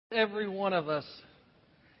Every one of us,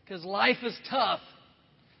 because life is tough.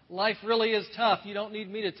 Life really is tough. You don't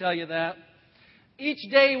need me to tell you that.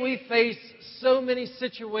 Each day we face so many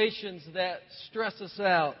situations that stress us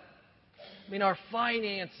out. I mean, our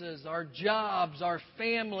finances, our jobs, our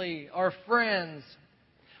family, our friends.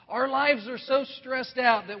 Our lives are so stressed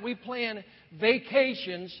out that we plan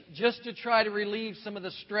vacations just to try to relieve some of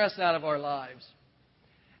the stress out of our lives.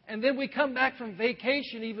 And then we come back from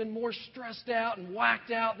vacation even more stressed out and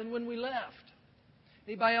whacked out than when we left.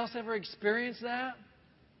 Anybody else ever experienced that?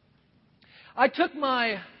 I took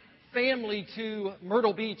my family to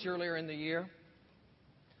Myrtle Beach earlier in the year.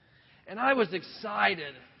 And I was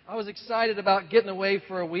excited. I was excited about getting away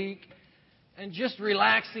for a week and just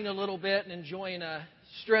relaxing a little bit and enjoying a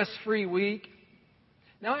stress-free week.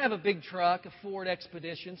 Now, I have a big truck, a Ford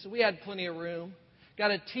Expedition, so we had plenty of room.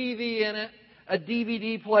 Got a TV in it, a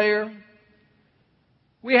DVD player.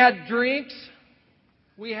 We had drinks.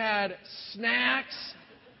 We had snacks.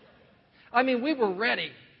 I mean, we were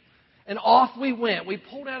ready. And off we went. We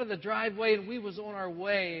pulled out of the driveway and we was on our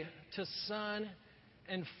way to sun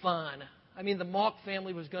and fun. I mean, the Malk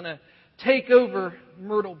family was going to take over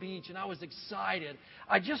Myrtle Beach, and I was excited.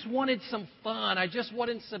 I just wanted some fun. I just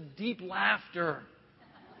wanted some deep laughter.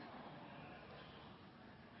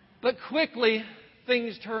 But quickly,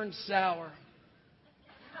 things turned sour.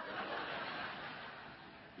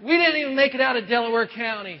 We didn't even make it out of Delaware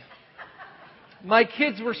County. My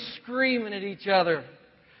kids were screaming at each other.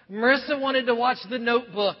 Marissa wanted to watch The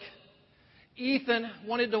Notebook. Ethan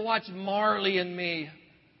wanted to watch Marley and Me.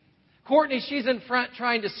 Courtney, she's in front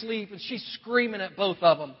trying to sleep, and she's screaming at both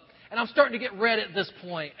of them. And I'm starting to get red at this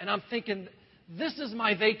point, and I'm thinking, this is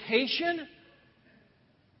my vacation?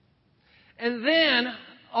 And then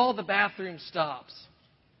all the bathroom stops.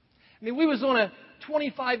 I mean, we was on a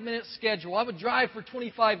 25-minute schedule. I would drive for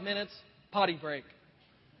 25 minutes, potty break.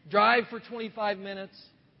 Drive for 25 minutes,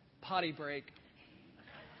 potty break.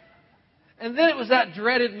 And then it was that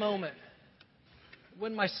dreaded moment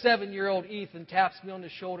when my 7-year-old Ethan taps me on the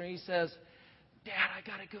shoulder and he says, "Dad, I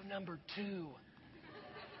got to go number 2."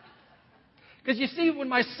 Because you see, when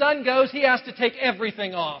my son goes, he has to take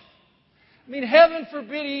everything off. I mean, heaven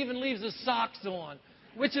forbid he even leaves his socks on,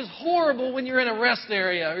 which is horrible when you're in a rest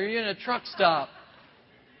area or you're in a truck stop.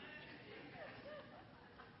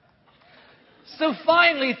 So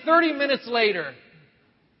finally, 30 minutes later,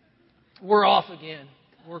 we're off again.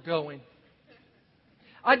 We're going.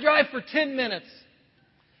 I drive for 10 minutes.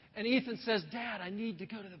 And Ethan says, "Dad, I need to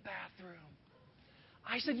go to the bathroom."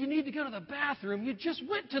 I said, "You need to go to the bathroom? You just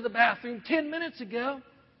went to the bathroom 10 minutes ago."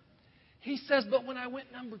 He says, "But when I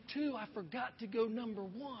went number 2, I forgot to go number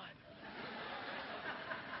 1.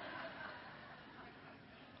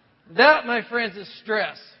 That, my friends, is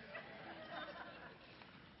stress.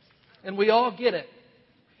 And we all get it.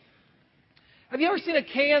 Have you ever seen a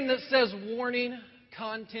can that says "Warning,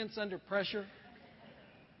 contents under pressure"?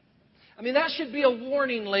 I mean, that should be a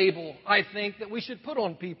warning label, I think, that we should put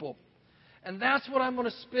on people. And that's what I'm going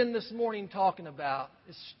to spend this morning talking about,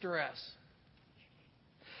 is stress.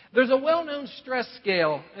 There's a well-known stress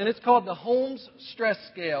scale, and it's called the Holmes Stress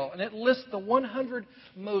Scale. And it lists the 100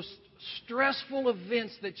 most stressful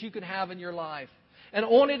events that you could have in your life. And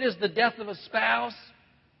on it is the death of a spouse,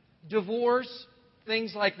 divorce,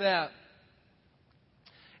 things like that.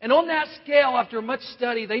 And on that scale, after much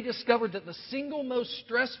study, they discovered that the single most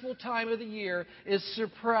stressful time of the year is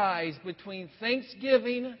surprise between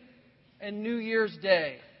Thanksgiving and New Year's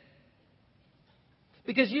Day.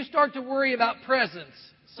 Because you start to worry about presents.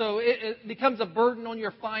 So it becomes a burden on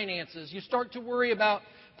your finances. You start to worry about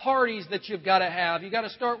parties that you've got to have. You've got to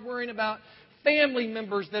start worrying about family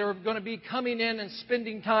members that are going to be coming in and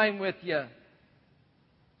spending time with you.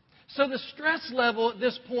 So the stress level at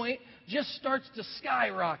this point just starts to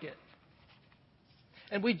skyrocket.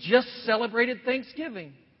 And we just celebrated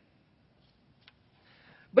Thanksgiving.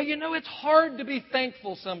 But you know, it's hard to be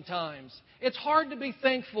thankful sometimes. It's hard to be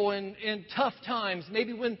thankful in tough times.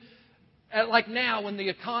 Maybe when, like now, when the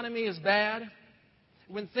economy is bad,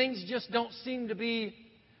 when things just don't seem to be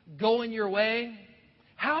going your way.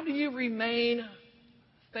 How do you remain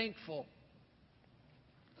thankful?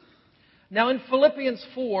 Now in Philippians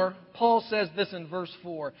 4, Paul says this in verse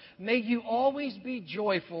 4. "May you always be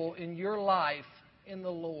joyful in your life in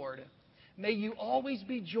the Lord." May you always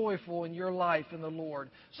be joyful in your life in the Lord.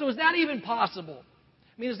 So is that even possible?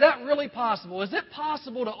 I mean, is that really possible? Is it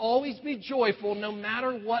possible to always be joyful no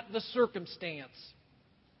matter what the circumstance?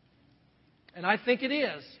 And I think it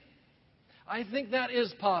is. I think that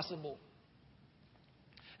is possible.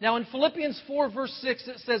 Now in Philippians 4 verse 6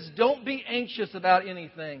 it says, "Don't be anxious about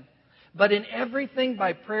anything, But in everything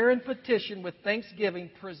by prayer and petition with thanksgiving,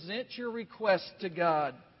 present your requests to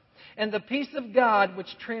God. And the peace of God,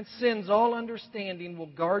 which transcends all understanding, will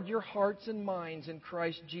guard your hearts and minds in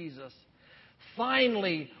Christ Jesus.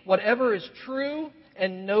 Finally, whatever is true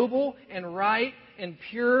and noble and right and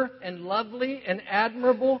pure and lovely and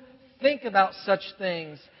admirable, think about such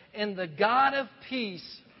things, and the God of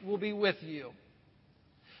peace will be with you.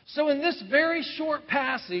 So in this very short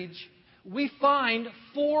passage, we find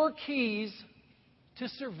 4 keys to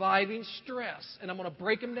surviving stress. And I'm going to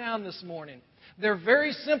break them down this morning. They're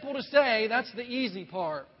very simple to say. That's the easy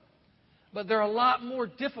part. But they're a lot more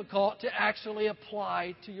difficult to actually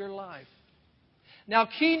apply to your life. Now,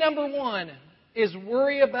 key number 1 is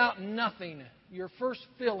worry about nothing. Your first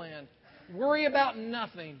fill-in. Worry about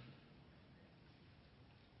nothing.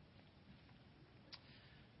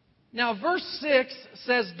 Now, verse 6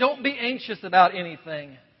 says, don't be anxious about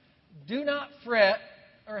anything. Do not fret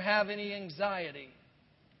or have any anxiety.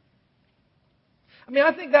 I mean,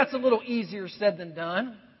 I think that's a little easier said than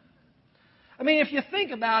done. I mean, if you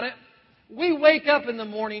think about it, we wake up in the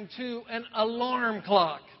morning to an alarm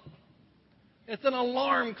clock. It's an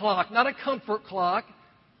alarm clock, not a comfort clock.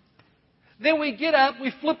 Then we get up,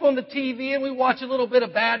 we flip on the TV, and we watch a little bit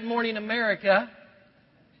of Bad Morning America.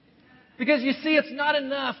 Because you see, it's not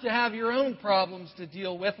enough to have your own problems to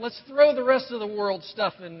deal with. Let's throw the rest of the world's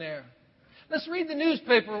stuff in there. Let's read the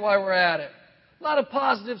newspaper while we're at it. A lot of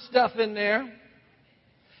positive stuff in there.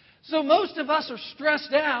 So most of us are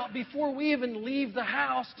stressed out before we even leave the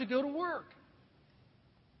house to go to work.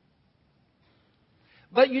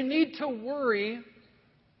 But you need to worry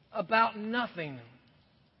about nothing.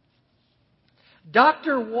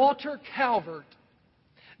 Dr. Walter Calvert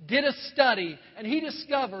did a study, and he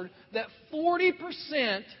discovered that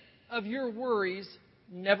 40% of your worries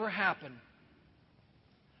never happen.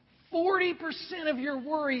 40% of your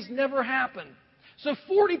worries never happen. So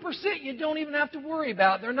 40% you don't even have to worry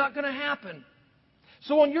about. They're not going to happen.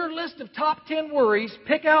 So on your list of top 10 worries,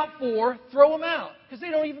 pick out 4, throw them out, because they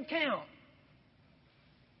don't even count.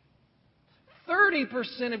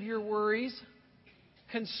 30% of your worries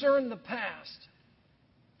concern the past.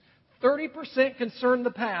 30% concern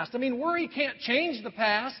the past. I mean, worry can't change the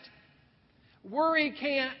past. Worry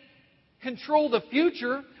can't control the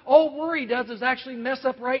future. All worry does is actually mess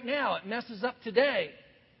up right now. It messes up today.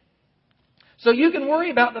 So you can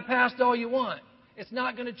worry about the past all you want. It's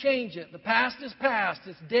not going to change it. The past is past.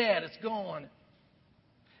 It's dead. It's gone.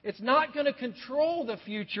 It's not going to control the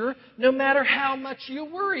future no matter how much you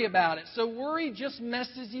worry about it. So worry just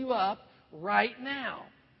messes you up right now.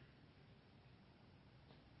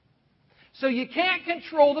 So you can't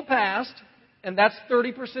control the past, and that's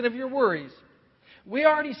 30% of your worries. We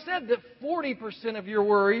already said that 40% of your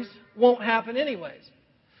worries won't happen anyways.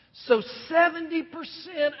 So 70%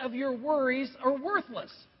 of your worries are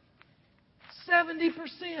worthless. 70%.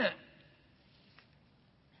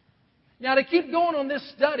 Now, to keep going on this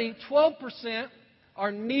study, 12%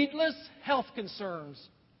 are needless health concerns.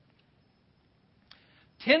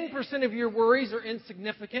 10% of your worries are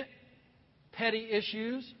insignificant, petty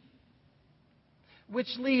issues, which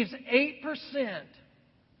leaves 8%.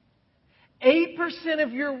 8%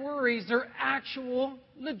 of your worries are actual,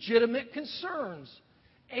 legitimate concerns.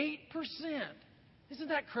 8%. Isn't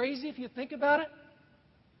that crazy if you think about it?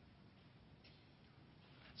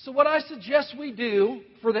 So what I suggest we do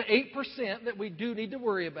for the 8% that we do need to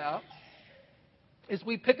worry about is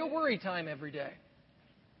we pick a worry time every day.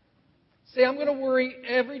 Say, I'm going to worry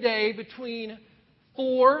every day between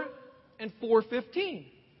 4 and 4:15.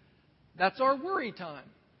 That's our worry time.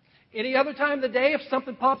 Any other time of the day, if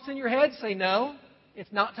something pops in your head, say, no,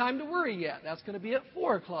 it's not time to worry yet. That's going to be at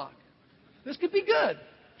 4 o'clock. This could be good.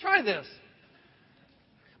 Try this.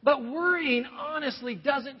 But worrying, honestly,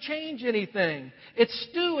 doesn't change anything. It's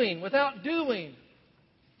stewing without doing.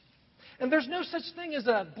 And there's no such thing as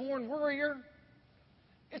a born worrier.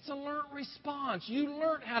 It's a learned response. You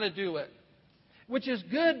learn how to do it, which is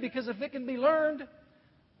good because if it can be learned,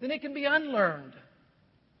 then it can be unlearned.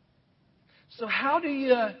 So how do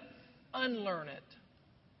you unlearn it?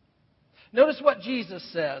 Notice what Jesus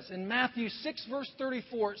says. In Matthew 6, verse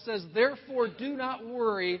 34, it says, therefore do not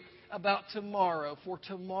worry about tomorrow, for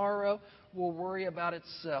tomorrow will worry about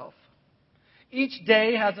itself. Each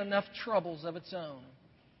day has enough troubles of its own.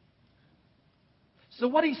 So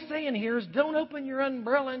what he's saying here is don't open your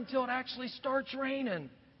umbrella until it actually starts raining.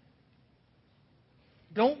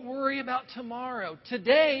 Don't worry about tomorrow.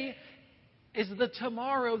 Today is the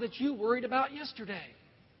tomorrow that you worried about yesterday.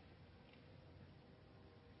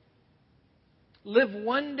 Live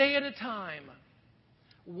one day at a time.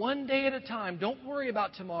 One day at a time. Don't worry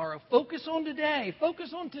about tomorrow. Focus on today.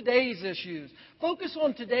 Focus on today's issues. Focus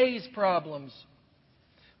on today's problems.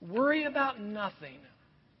 Worry about nothing.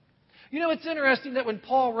 You know, it's interesting that when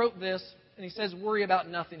Paul wrote this, and he says worry about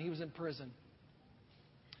nothing, he was in prison.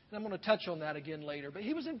 And I'm going to touch on that again later. But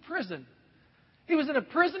he was in prison. He was in a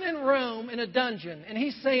prison in Rome, in a dungeon. And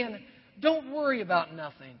he's saying, don't worry about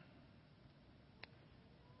nothing.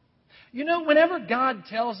 You know, whenever God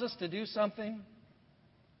tells us to do something,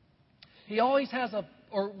 He always has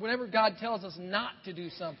or whenever God tells us not to do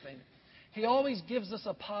something, He always gives us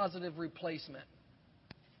a positive replacement.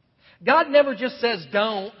 God never just says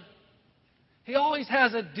don't. He always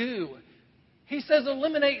has a do. He says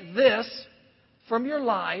eliminate this from your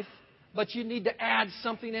life, but you need to add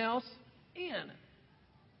something else in.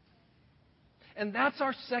 And that's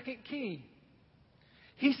our second key.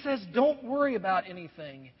 He says don't worry about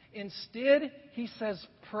anything. Instead, He says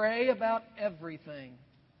pray about everything.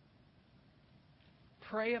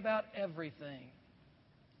 Pray about everything.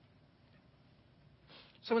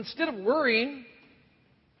 So instead of worrying,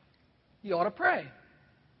 you ought to pray.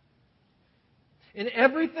 In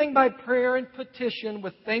everything by prayer and petition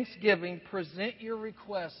with thanksgiving, present your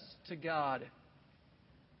requests to God.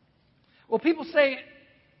 Well, people say,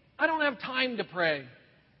 I don't have time to pray.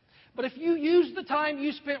 But if you use the time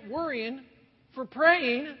you spent worrying for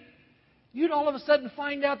praying, you'd all of a sudden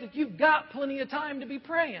find out that you've got plenty of time to be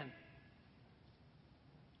praying.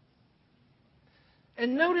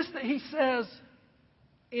 And notice that he says,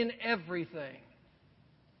 in everything.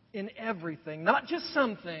 In everything. Not just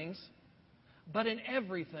some things, but in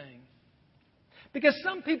everything. Because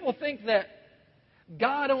some people think that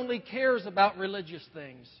God only cares about religious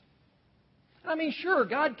things. I mean, sure,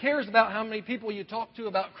 God cares about how many people you talk to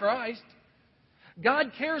about Christ.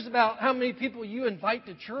 God cares about how many people you invite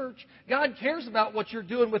to church. God cares about what you're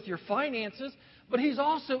doing with your finances. But He's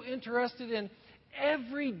also interested in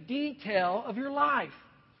every detail of your life.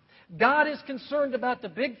 God is concerned about the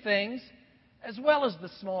big things as well as the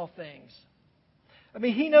small things. I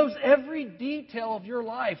mean, He knows every detail of your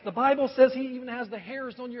life. The Bible says He even has the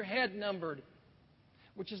hairs on your head numbered,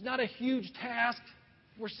 which is not a huge task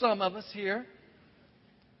for some of us here.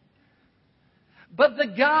 But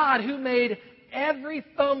the God who made every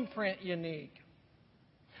thumbprint unique,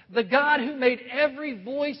 the God who made every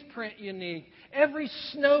voice print unique, every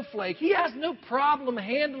snowflake, He has no problem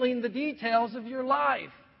handling the details of your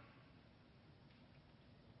life.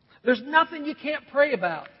 There's nothing you can't pray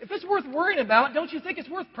about. If it's worth worrying about, don't you think it's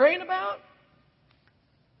worth praying about?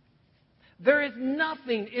 There is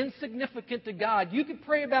nothing insignificant to God. You can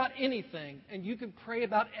pray about anything, and you can pray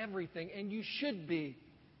about everything, and you should be.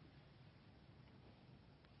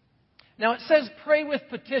 Now, it says pray with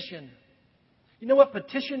petition. You know what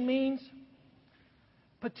petition means?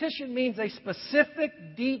 Petition means a specific,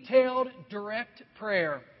 detailed, direct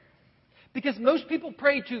prayer. Because most people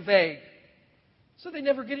pray too vague, so they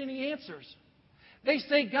never get any answers. They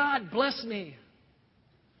say, God, bless me.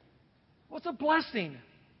 What's a blessing?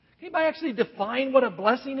 Can anybody actually define what a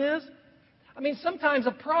blessing is? I mean, sometimes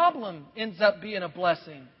a problem ends up being a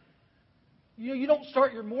blessing. You don't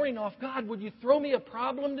start your morning off, God, would you throw me a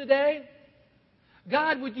problem today?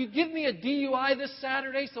 God, would you give me a DUI this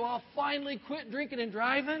Saturday so I'll finally quit drinking and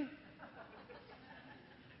driving?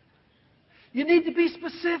 You need to be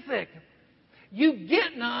specific. You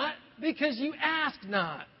get not because you ask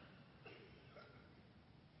not.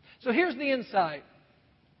 So here's the insight.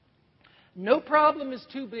 No problem is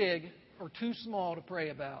too big or too small to pray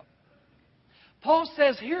about. Paul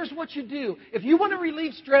says, here's what you do. If you want to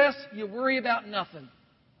relieve stress, you worry about nothing.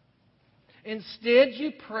 Instead,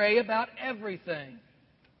 you pray about everything.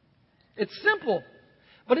 It's simple,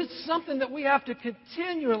 but it's something that we have to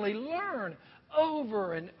continually learn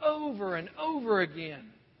over and over and over again.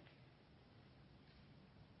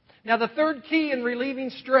 Now, the third key in relieving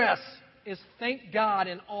stress is thank God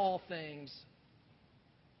in all things.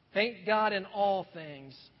 Thank God in all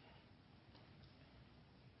things.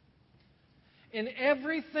 In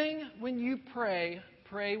everything, when you pray,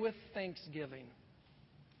 pray with thanksgiving.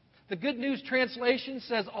 The Good News Translation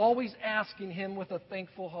says, always asking Him with a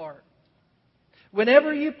thankful heart.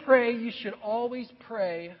 Whenever you pray, you should always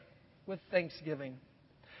pray with thanksgiving.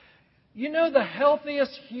 You know, the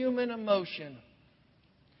healthiest human emotion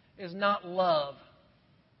is not love.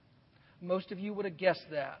 Most of you would have guessed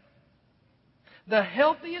that. The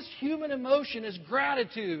healthiest human emotion is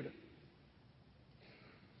gratitude.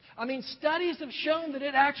 I mean, studies have shown that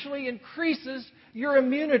it actually increases your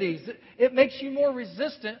immunities. It makes you more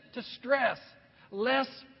resistant to stress, less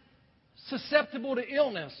susceptible to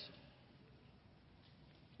illness.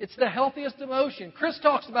 It's the healthiest emotion. Chris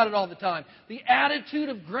talks about it all the time. The attitude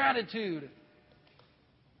of gratitude.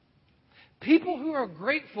 People who are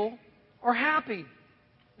grateful are happy.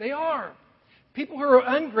 They are. People who are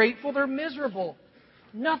ungrateful, they're miserable.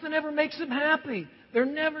 Nothing ever makes them happy. They're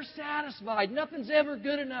never satisfied. Nothing's ever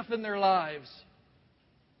good enough in their lives.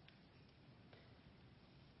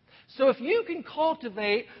 So if you can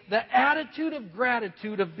cultivate the attitude of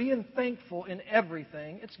gratitude, of being thankful in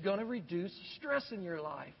everything, it's going to reduce stress in your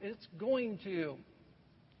life. It's going to.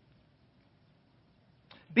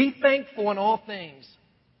 Be thankful in all things.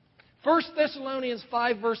 1 Thessalonians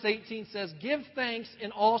 5 verse 18 says, "Give thanks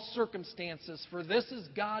in all circumstances, for this is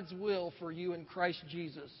God's will for you in Christ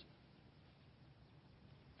Jesus."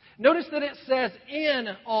 Notice that it says in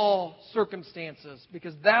all circumstances,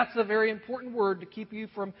 because that's a very important word to keep you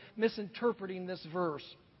from misinterpreting this verse.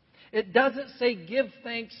 It doesn't say give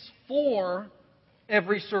thanks for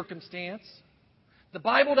every circumstance. The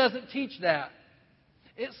Bible doesn't teach that.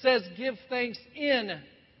 It says give thanks in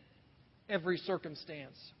every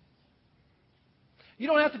circumstance. You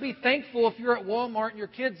don't have to be thankful if you're at Walmart and your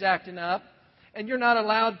kid's acting up and you're not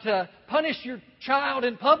allowed to punish your child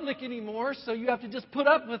in public anymore, so you have to just put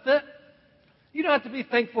up with it. You don't have to be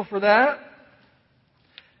thankful for that.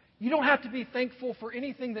 You don't have to be thankful for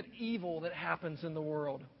anything evil that happens in the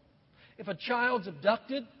world. If a child's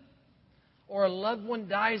abducted or a loved one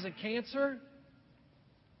dies of cancer,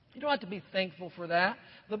 you don't have to be thankful for that.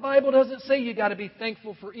 The Bible doesn't say you got to be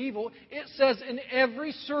thankful for evil. It says in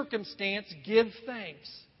every circumstance, give thanks.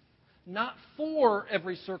 Not for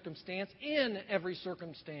every circumstance, in every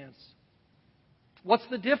circumstance. What's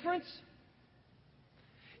the difference?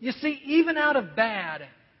 You see, even out of bad,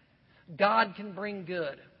 God can bring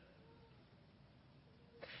good.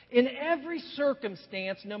 In every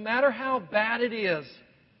circumstance, no matter how bad it is,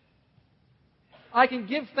 I can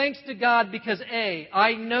give thanks to God because A,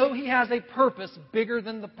 I know He has a purpose bigger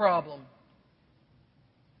than the problem.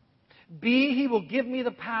 B, He will give me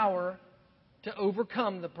the power to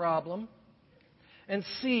overcome the problem. And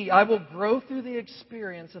C, I will grow through the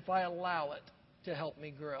experience if I allow it to help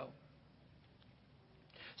me grow.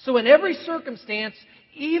 So in every circumstance,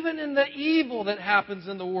 even in the evil that happens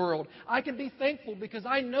in the world, I can be thankful because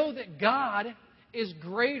I know that God is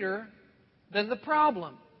greater than the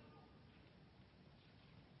problem.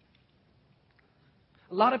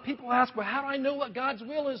 A lot of people ask, well, how do I know what God's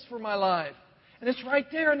will is for my life? And it's right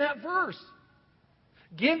there in that verse.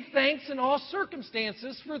 Give thanks in all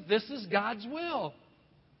circumstances, for this is God's will.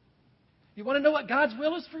 You want to know what God's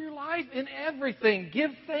will is for your life? In everything.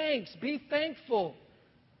 Give thanks. Be thankful.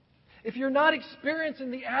 If you're not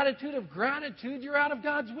experiencing the attitude of gratitude, you're out of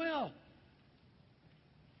God's will.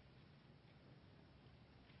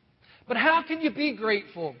 But how can you be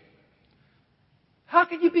grateful? How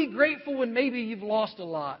can you be grateful when maybe you've lost a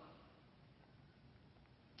lot?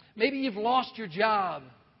 Maybe you've lost your job.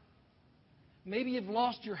 Maybe you've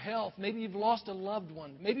lost your health. Maybe you've lost a loved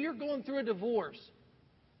one. Maybe you're going through a divorce.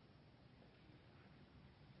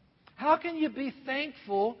 How can you be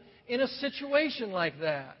thankful in a situation like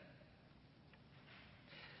that?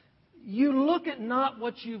 You look at not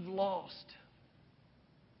what you've lost,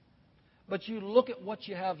 but you look at what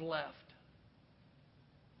you have left.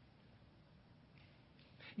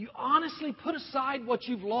 You honestly put aside what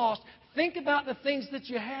you've lost. Think about the things that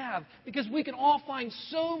you have, because we can all find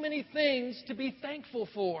so many things to be thankful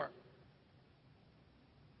for.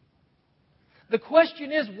 The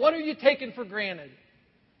question is, what are you taking for granted?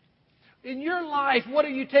 In your life, what are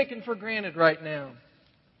you taking for granted right now?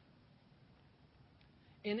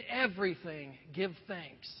 In everything, give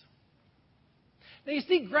thanks. Now you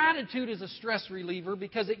see, gratitude is a stress reliever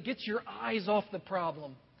because it gets your eyes off the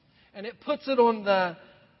problem and it puts it on the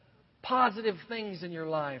positive things in your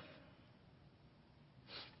life.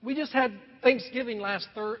 We just had Thanksgiving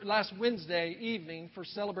last Wednesday evening for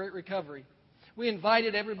Celebrate Recovery. We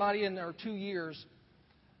invited everybody in our 2 years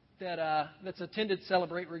that's attended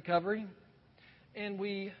Celebrate Recovery, and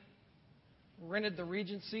we rented the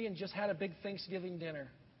Regency and just had a big Thanksgiving dinner.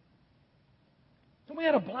 And we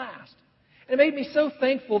had a blast. And it made me so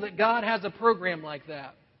thankful that God has a program like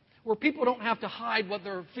that, where people don't have to hide what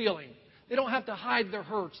they're feeling. They don't have to hide their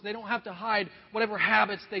hurts. They don't have to hide whatever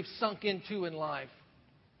habits they've sunk into in life.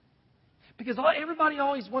 Because everybody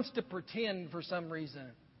always wants to pretend for some reason.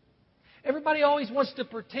 Everybody always wants to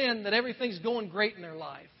pretend that everything's going great in their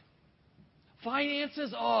life.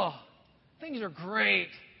 Finances, things are great.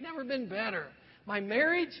 Never been better. My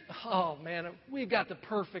marriage, oh man, we've got the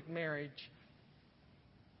perfect marriage.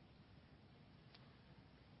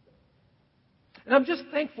 And I'm just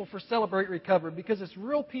thankful for Celebrate Recovery because it's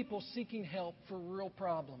real people seeking help for real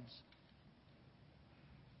problems.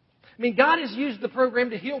 I mean, God has used the program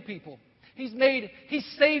to heal people. He's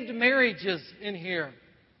saved marriages in here.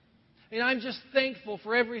 And I'm just thankful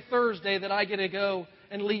for every Thursday that I get to go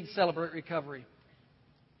and lead Celebrate Recovery.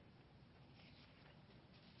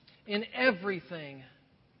 In everything,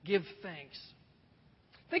 give thanks.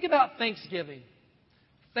 Think about Thanksgiving.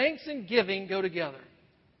 Thanks and giving go together.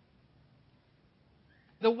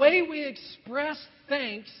 The way we express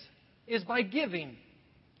thanks is by giving.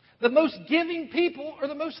 The most giving people are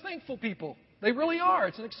the most thankful people. They really are.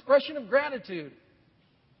 It's an expression of gratitude.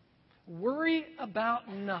 Worry about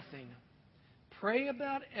nothing. Pray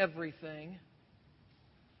about everything.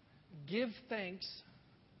 Give thanks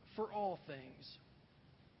for all things.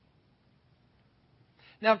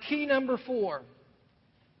 Now, key number 4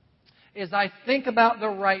 is I think about the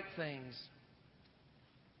right things.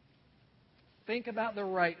 Think about the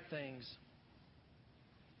right things.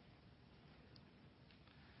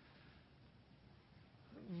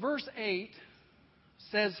 Verse 8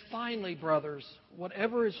 says, "Finally, brothers,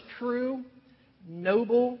 whatever is true,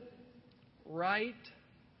 noble, right,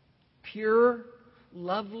 pure,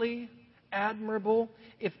 lovely, admirable,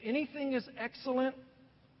 if anything is excellent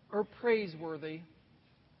or praiseworthy,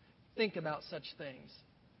 think about such things."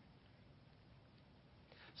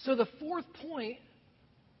 So the fourth point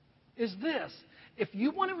is this. If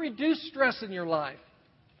you want to reduce stress in your life,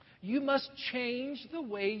 you must change the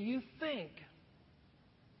way you think.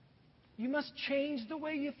 You must change the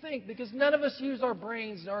way you think, because none of us use our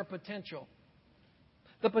brains and our potential.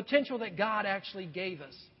 The potential that God actually gave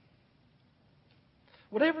us.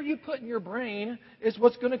 Whatever you put in your brain is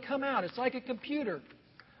what's going to come out. It's like a computer.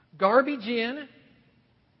 Garbage in,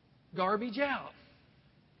 garbage out.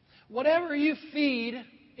 Whatever you feed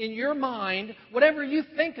in your mind, whatever you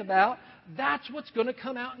think about, that's what's going to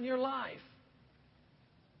come out in your life.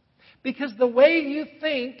 Because the way you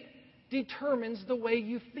think determines the way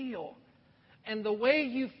you feel. And the way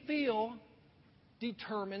you feel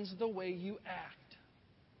determines the way you act.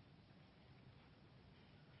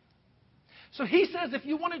 So he says if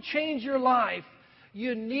you want to change your life,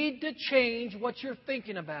 you need to change what you're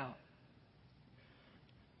thinking about.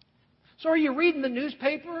 So are you reading the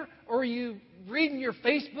newspaper, or are you reading your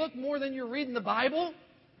Facebook more than you're reading the Bible?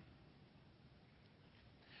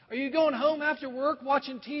 Are you going home after work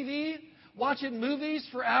watching TV, watching movies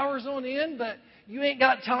for hours on end, but you ain't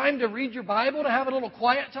got time to read your Bible, to have a little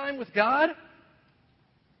quiet time with God?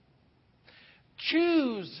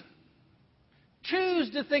 Choose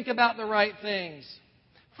to think about the right things.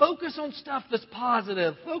 Focus on stuff that's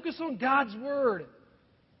positive. Focus on God's Word.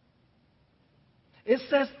 It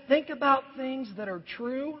says, think about things that are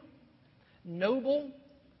true, noble,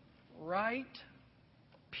 right,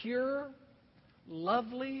 pure,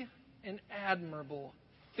 lovely, and admirable.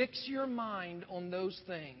 Fix your mind on those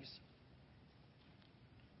things.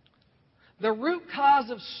 The root cause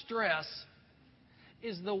of stress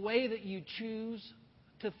is the way that you choose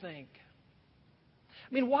to think.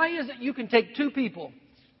 I mean, why is it you can take two people,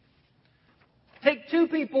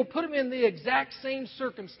 put them in the exact same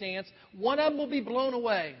circumstance, one of them will be blown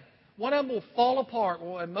away, one of them will fall apart,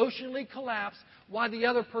 will emotionally collapse, while the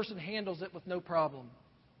other person handles it with no problem?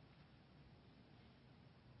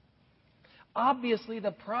 Obviously,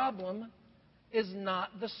 the problem is not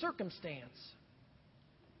the circumstance.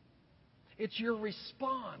 It's your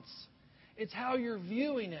response. It's how you're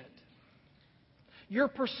viewing it. Your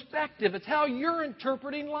perspective. It's how you're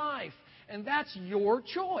interpreting life. And that's your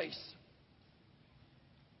choice.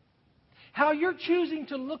 How you're choosing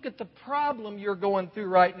to look at the problem you're going through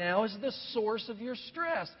right now is the source of your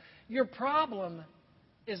stress. Your problem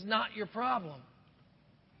is not your problem.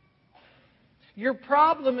 Your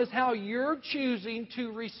problem is how you're choosing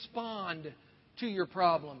to respond to your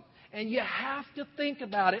problem. And you have to think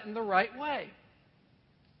about it in the right way.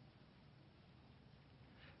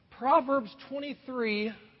 Proverbs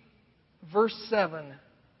 23, verse 7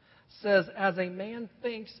 says, "As a man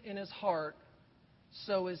thinks in his heart,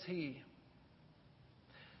 so is he."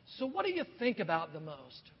 So what do you think about the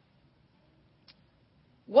most?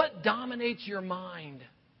 What dominates your mind?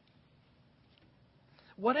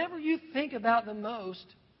 Whatever you think about the most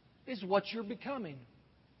is what you're becoming.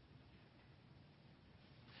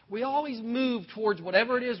 We always move towards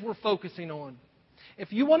whatever it is we're focusing on.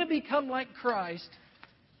 If you want to become like Christ,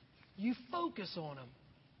 you focus on Him.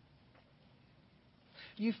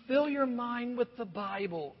 You fill your mind with the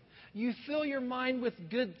Bible. You fill your mind with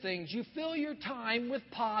good things. You fill your time with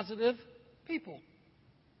positive people.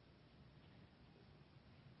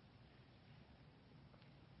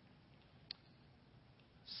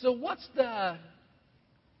 So what's the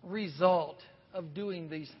result of doing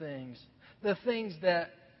these things? The things that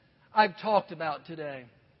I've talked about today.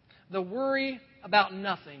 the worry about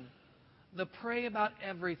nothing, the pray about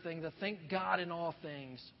everything, the thank God in all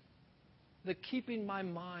things, the keeping my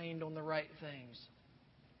mind on the right things.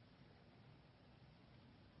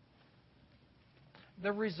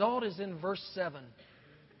 The result is in verse 7.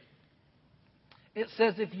 It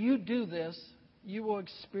says, if you do this, you will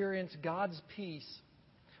experience God's peace,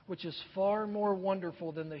 which is far more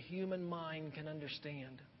wonderful than the human mind can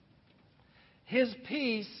understand. His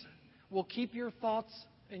peace will keep your thoughts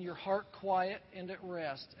and your heart quiet and at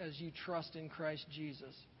rest as you trust in Christ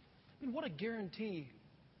Jesus. I mean, what a guarantee.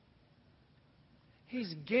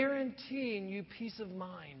 He's guaranteeing you peace of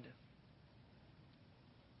mind.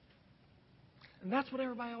 And that's what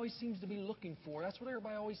everybody always seems to be looking for. That's what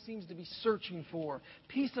everybody always seems to be searching for.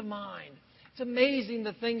 Peace of mind. It's amazing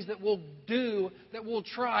the things that we'll do, that we'll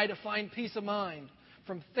try to find peace of mind.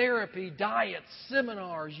 From therapy, diets,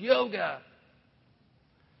 seminars, yoga.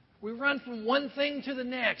 We run from one thing to the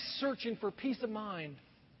next, searching for peace of mind.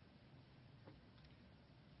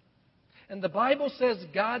 And the Bible says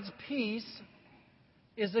God's peace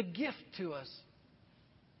is a gift to us.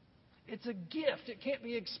 It's a gift. It can't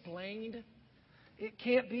be explained. It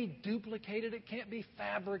can't be duplicated. It can't be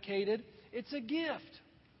fabricated. It's a gift.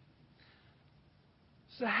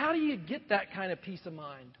 So how do you get that kind of peace of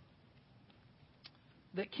mind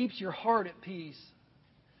that keeps your heart at peace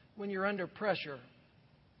when you're under pressure?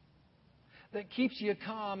 That keeps you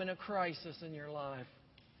calm in a crisis in your life?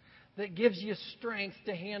 That gives you strength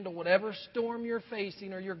to handle whatever storm you're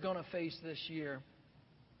facing or you're going to face this year?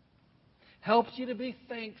 Helps you to be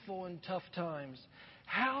thankful in tough times.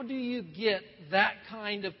 How do you get that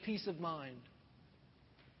kind of peace of mind?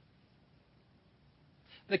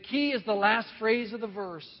 The key is the last phrase of the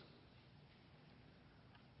verse.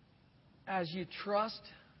 As you trust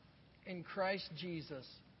in Christ Jesus.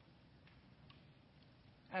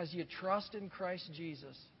 As you trust in Christ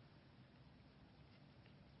Jesus.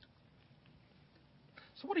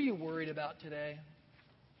 So what are you worried about today?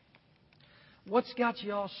 What's got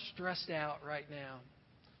you all stressed out right now?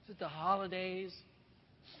 Is it the holidays?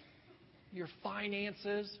 Your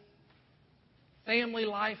finances? Family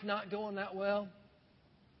life not going that well?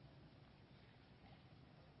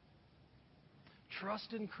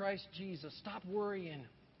 Trust in Christ Jesus. Stop worrying.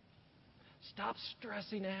 Stop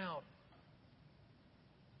stressing out.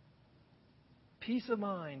 Peace of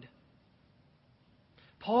mind.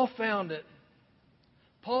 Paul found it.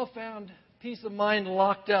 Paul found peace of mind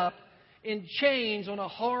locked up in chains on a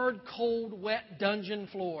hard, cold, wet dungeon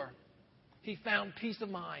floor. He found peace of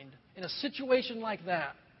mind in a situation like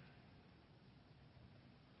that.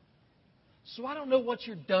 So I don't know what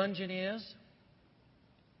your dungeon is.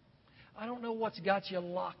 I don't know what's got you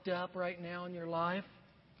locked up right now in your life.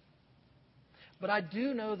 But I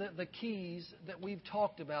do know that the keys that we've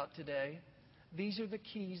talked about today, these are the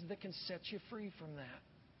keys that can set you free from that.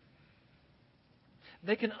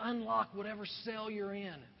 They can unlock whatever cell you're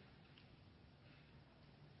in.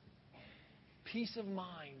 Peace of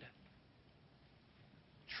mind.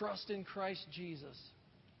 Trust in Christ Jesus.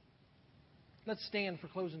 Let's stand for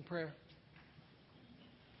closing prayer.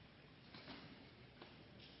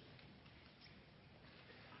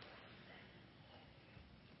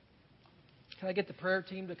 Can I get the prayer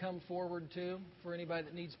team to come forward too, for anybody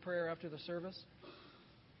that needs prayer after the service?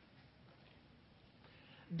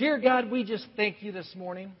 Dear God, we just thank you this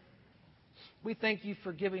morning. We thank you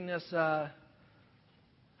for giving us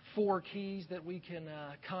 4 keys that we can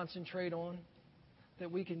concentrate on,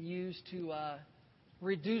 that we can use to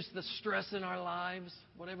reduce the stress in our lives,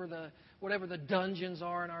 whatever the dungeons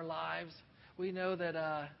are in our lives. We know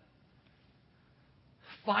that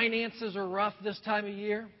finances are rough this time of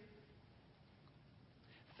year.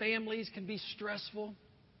 Families can be stressful.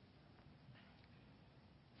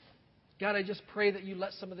 God, I just pray that you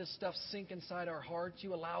let some of this stuff sink inside our hearts.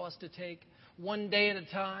 You allow us to take one day at a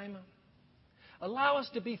time. Allow us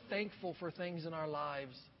to be thankful for things in our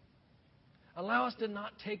lives. Allow us to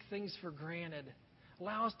not take things for granted.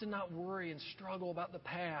 Allow us to not worry and struggle about the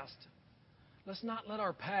past. Let's not let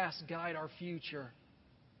our past guide our future.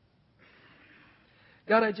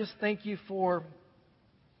 God, I just thank you for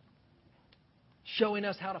showing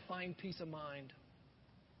us how to find peace of mind.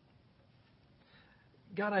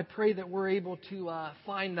 God, I pray that we're able to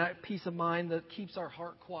find that peace of mind that keeps our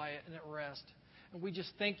heart quiet and at rest. And we just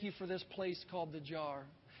thank you for this place called the Jar.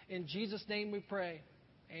 In Jesus' name we pray.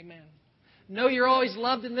 Amen. Know you're always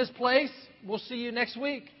loved in this place. We'll see you next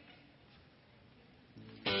week.